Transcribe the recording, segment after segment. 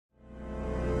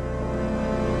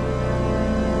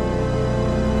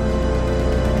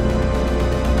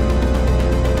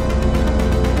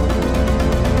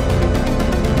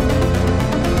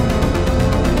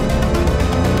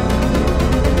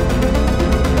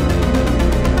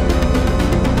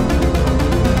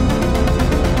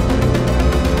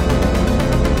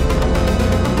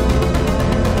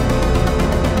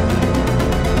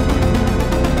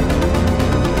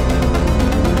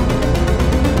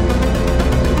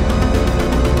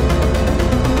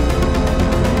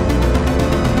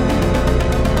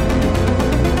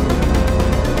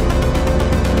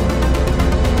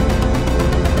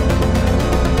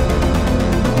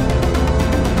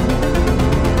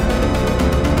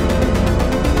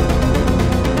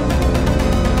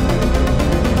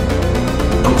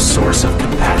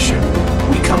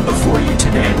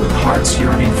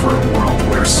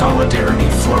solidarity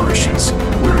flourishes,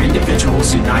 where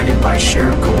individuals united by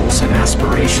shared goals and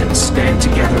aspirations stand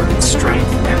together in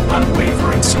strength and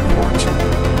unwavering support.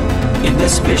 In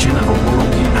this vision of a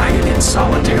world united in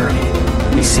solidarity,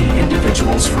 we see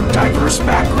individuals from diverse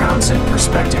backgrounds and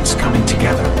perspectives coming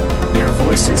together, their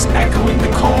voices echoing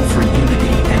the call for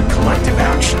unity and collective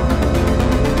action.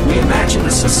 We imagine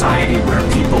a society where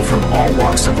people from all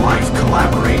walks of life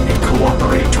collaborate and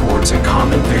cooperate towards a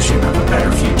common vision of a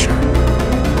better future.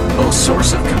 O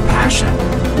source of compassion,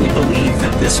 we believe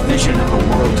that this vision of a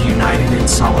world united in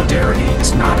solidarity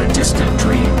is not a distant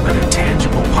dream but a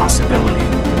tangible possibility,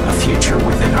 a future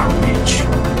within our reach.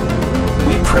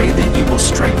 We pray that you will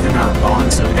strengthen our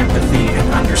bonds of empathy and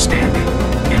understanding,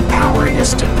 empowering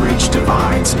us to bridge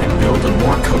divides and build a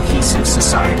more cohesive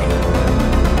society.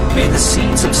 May the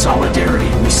seeds of solidarity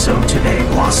we sow today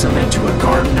blossom into a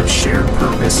garden of shared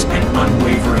purpose and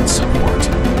unwavering support,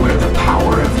 where the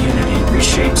power of unity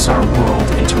reshapes our world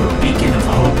into a beacon of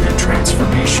hope and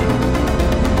transformation.